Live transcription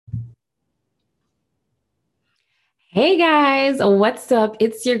Hey guys, what's up?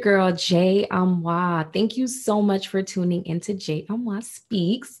 It's your girl Jay Amwa. Thank you so much for tuning into Jay Amwa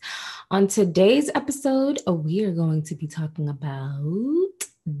Speaks. On today's episode, we are going to be talking about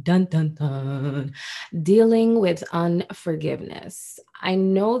dun dun dun dealing with unforgiveness. I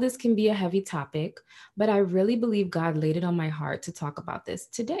know this can be a heavy topic, but I really believe God laid it on my heart to talk about this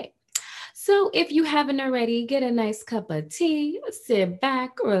today. So, if you haven't already, get a nice cup of tea, sit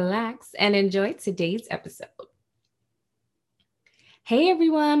back, relax, and enjoy today's episode. Hey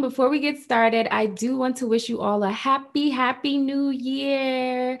everyone, before we get started, I do want to wish you all a happy new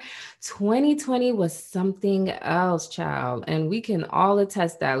year. 2020 was something else, child, and we can all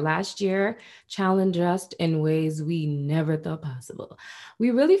attest that last year challenged us in ways we never thought possible.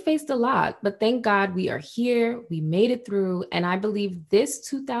 We really faced a lot, but thank God we are here, we made it through, and I believe this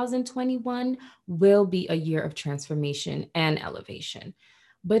 2021 will be a year of transformation and elevation.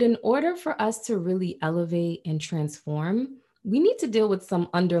 But in order for us to really elevate and transform, we need to deal with some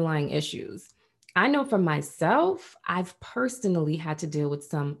underlying issues. I know for myself, I've personally had to deal with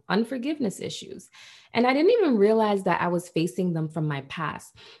some unforgiveness issues. And I didn't even realize that I was facing them from my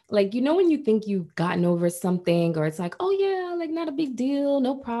past. Like, when you think you've gotten over something, or it's like, oh, yeah, like not a big deal,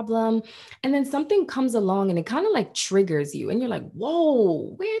 no problem. And then something comes along and it kind of like triggers you. And you're like,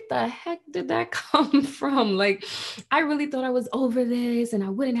 whoa, where the heck did that come from? Like, I really thought I was over this and I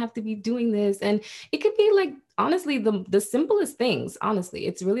wouldn't have to be doing this. And it could be like, honestly, the simplest things. Honestly,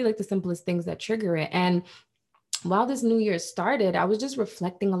 it's really like the simplest things that trigger it. And while this new year started, I was just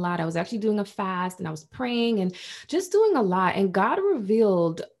reflecting a lot. I was actually doing a fast and I was praying and just doing a lot. And God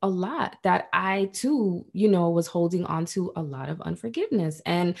revealed a lot that I too, was holding on to a lot of unforgiveness.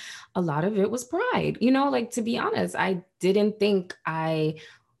 And a lot of it was pride. Like, to be honest, I didn't think I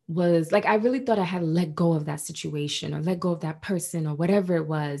was like, I really thought I had let go of that situation or let go of that person or whatever it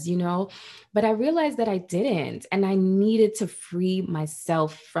was. But I realized that I didn't. And I needed to free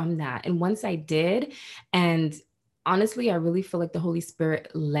myself from that. And once I did, and honestly, I really feel like the Holy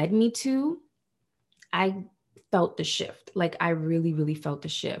Spirit led me to, I felt the shift. Like, I really, really felt the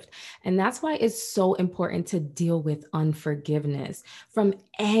shift. And that's why it's so important to deal with unforgiveness from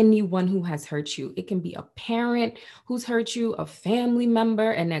anyone who has hurt you. It can be a parent who's hurt you, a family member,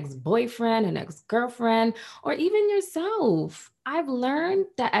 an ex boyfriend, an ex girlfriend, or even yourself. I've learned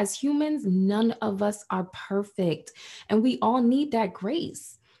that as humans, none of us are perfect, and we all need that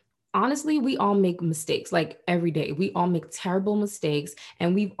grace. Honestly, we all make mistakes like every day. We all make terrible mistakes,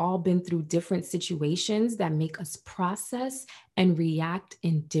 and we've all been through different situations that make us process and react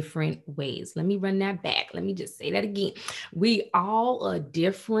in different ways. Let me run that back. Let me just say that again. We all are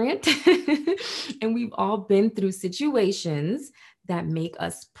different, and we've all been through situations that make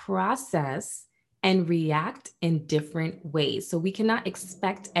us process and react in different ways. So we cannot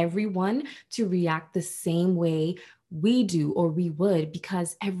expect everyone to react the same way we do or we would,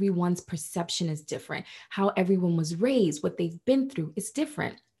 because everyone's perception is different. How everyone was raised, what they've been through is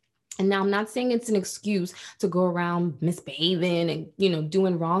different. And now I'm not saying it's an excuse to go around misbehaving and,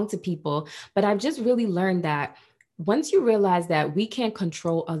 doing wrong to people, but I've just really learned that once you realize that we can't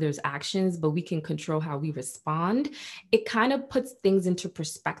control others' actions, but we can control how we respond, it kind of puts things into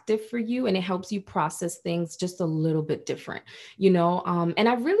perspective for you, and it helps you process things just a little bit different. And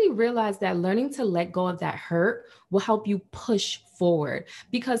I really realized that learning to let go of that hurt will help you push forward,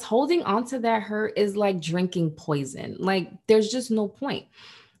 because holding on to that hurt is like drinking poison. Like, there's just no point.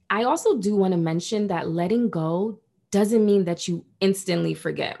 I also do want to mention that letting go doesn't mean that you instantly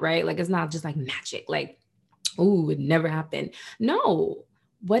forget, right? Like, it's not just like magic, like, oh, it never happened. No,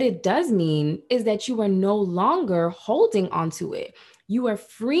 what it does mean is that you are no longer holding onto it. You are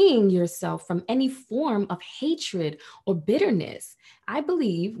freeing yourself from any form of hatred or bitterness. I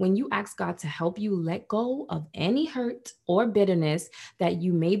believe when you ask God to help you let go of any hurt or bitterness that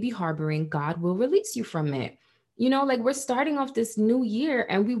you may be harboring, God will release you from it. Like, we're starting off this new year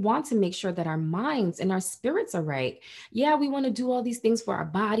and we want to make sure that our minds and our spirits are right. Yeah, we want to do all these things for our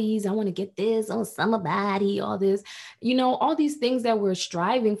bodies. I want to get this on summer body, all this, all these things that we're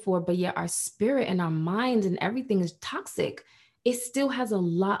striving for, but yet our spirit and our minds and everything is toxic. It still has a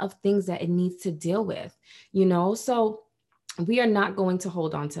lot of things that it needs to deal with. So we are not going to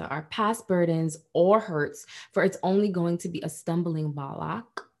hold on to our past burdens or hurts, for it's only going to be a stumbling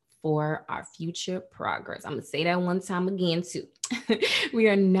block for our future progress. I'm going to say that one time again, too. We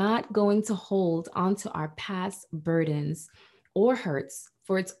are not going to hold onto our past burdens or hurts,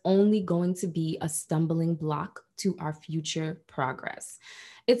 for it's only going to be a stumbling block to our future progress.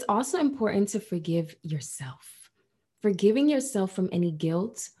 It's also important to forgive yourself. Forgiving yourself from any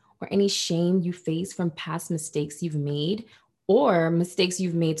guilt or any shame you face from past mistakes you've made or mistakes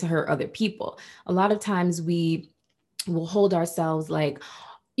you've made to hurt other people. A lot of times we we'll hold ourselves like,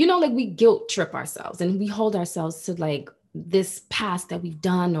 like we guilt trip ourselves and we hold ourselves to like this past that we've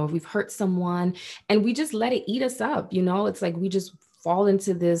done or we've hurt someone and we just let it eat us up. It's like we just fall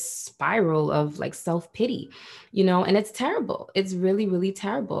into this spiral of like self-pity, and it's terrible. It's really, really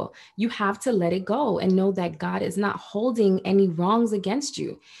terrible. You have to let it go and know that God is not holding any wrongs against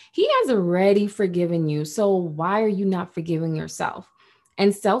you. He has already forgiven you. So why are you not forgiving yourself?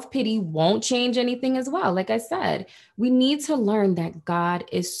 And self-pity won't change anything as well. Like I said, we need to learn that God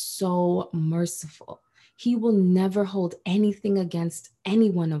is so merciful. He will never hold anything against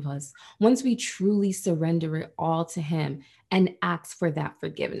any one of us once we truly surrender it all to Him and ask for that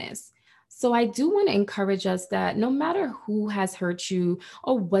forgiveness. So, I do want to encourage us that no matter who has hurt you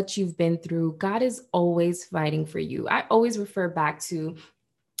or what you've been through, God is always fighting for you. I always refer back to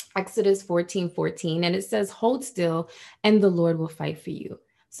Exodus 14:14, and it says, "Hold still, and the Lord will fight for you."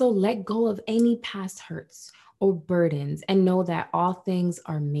 So let go of any past hurts or burdens and know that all things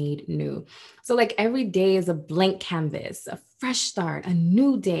are made new. So, like every day is a blank canvas, a fresh start, a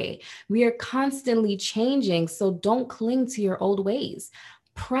new day. We are constantly changing. So, don't cling to your old ways.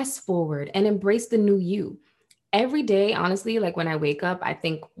 Press forward and embrace the new you. Every day, honestly, like when I wake up, I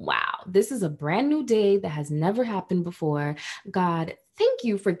think, wow, this is a brand new day that has never happened before. God, thank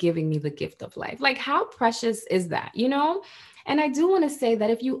you for giving me the gift of life. Like, how precious is that? And I do want to say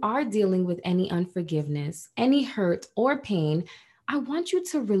that if you are dealing with any unforgiveness, any hurt or pain, I want you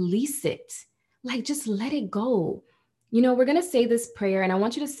to release it. Like, just let it go. We're going to say this prayer, and I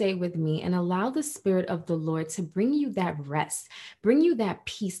want you to say it with me and allow the Spirit of the Lord to bring you that rest, bring you that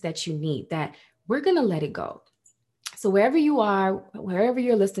peace that you need, that we're going to let it go. So wherever you are, wherever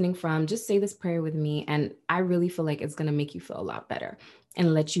you're listening from, just say this prayer with me. And I really feel like it's going to make you feel a lot better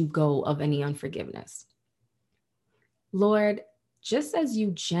and let you go of any unforgiveness. Lord, just as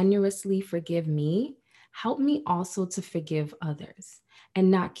you generously forgive me, help me also to forgive others and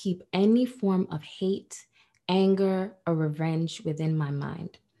not keep any form of hate, anger, or revenge within my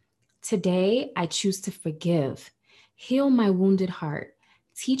mind. Today, I choose to forgive, heal my wounded heart,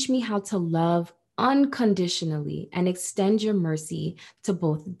 teach me how to love unconditionally, and extend your mercy to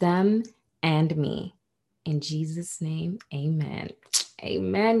both them and me. In Jesus' name, amen.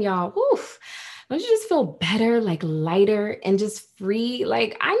 Amen, y'all. Woof. Don't you just feel better, like lighter and just free?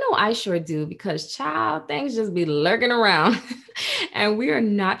 Like, I know I sure do because, child, things just be lurking around. And we are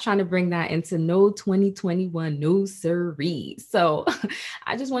not trying to bring that into no 2021, no siree. So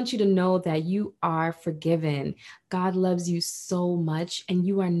I just want you to know that you are forgiven. God loves you so much, and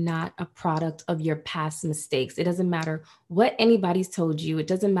you are not a product of your past mistakes. It doesn't matter what anybody's told you. It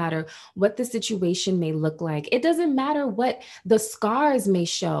doesn't matter what the situation may look like. It doesn't matter what the scars may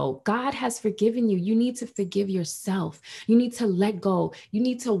show. God has forgiven you. You need to forgive yourself. You need to let go. You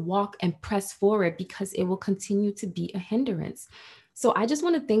need to walk and press forward because it will continue to be a hindrance. So I just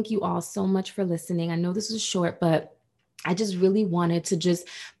want to thank you all so much for listening. I know this was short, but I just really wanted to just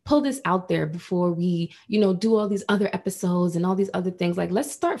pull this out there before we, do all these other episodes and all these other things. Like,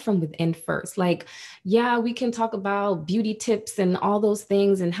 let's start from within first. Like, yeah, we can talk about beauty tips and all those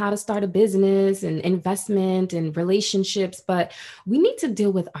things and how to start a business and investment and relationships, but we need to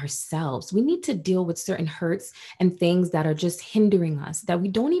deal with ourselves. We need to deal with certain hurts and things that are just hindering us that we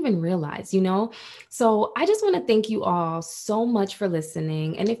don't even realize. So I just want to thank you all so much for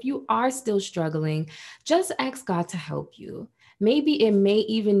listening. And if you are still struggling, just ask God to help you. Maybe it may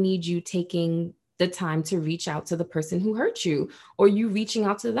even need you taking the time to reach out to the person who hurt you, or you reaching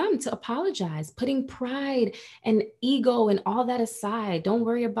out to them to apologize, putting pride and ego and all that aside. Don't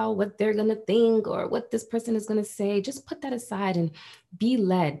worry about what they're going to think or what this person is going to say. Just put that aside and be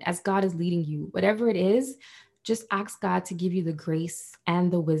led as God is leading you. Whatever it is, just ask God to give you the grace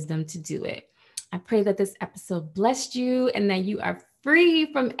and the wisdom to do it. I pray that this episode blessed you and that you are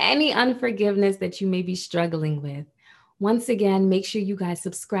free from any unforgiveness that you may be struggling with. Once again, make sure you guys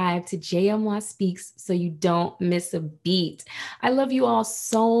subscribe to JMY Speaks so you don't miss a beat. I love you all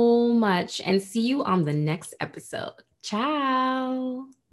so much and see you on the next episode. Ciao.